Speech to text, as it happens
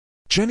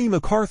Jenny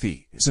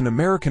McCarthy is an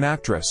American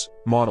actress,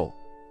 model,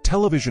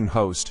 television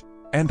host,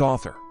 and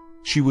author.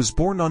 She was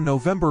born on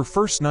November 1,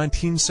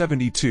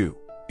 1972,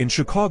 in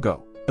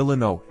Chicago,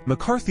 Illinois.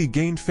 McCarthy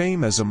gained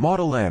fame as a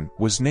model and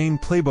was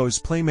named Playboy's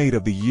Playmate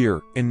of the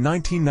Year in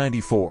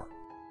 1994.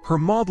 Her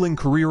modeling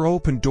career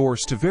opened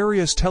doors to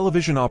various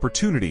television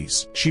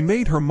opportunities. She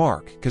made her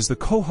mark as the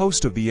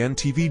co-host of the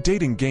MTV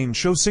dating game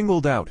show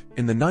Singled Out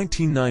in the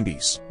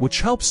 1990s,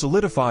 which helped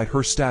solidify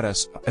her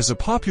status as a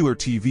popular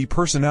TV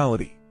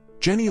personality.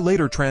 Jenny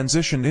later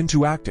transitioned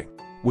into acting,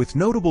 with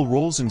notable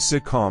roles in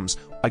sitcoms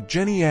like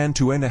Jenny and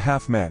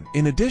 2.5 Men.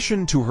 In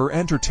addition to her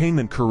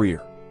entertainment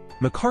career,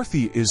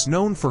 McCarthy is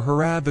known for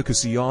her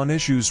advocacy on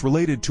issues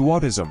related to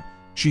autism.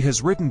 She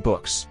has written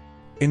books,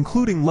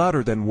 including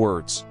Louder Than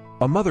Words,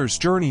 A Mother's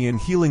Journey in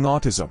Healing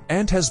Autism,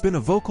 and has been a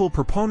vocal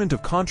proponent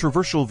of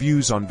controversial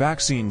views on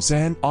vaccines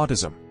and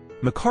autism.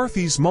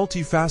 McCarthy's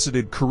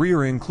multifaceted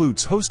career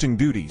includes hosting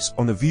duties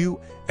on The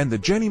View and The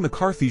Jenny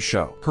McCarthy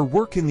Show. Her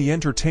work in the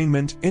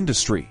entertainment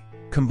industry,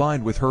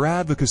 combined with her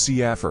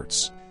advocacy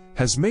efforts,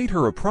 has made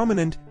her a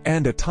prominent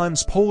and at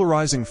times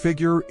polarizing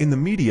figure in the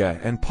media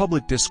and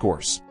public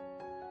discourse.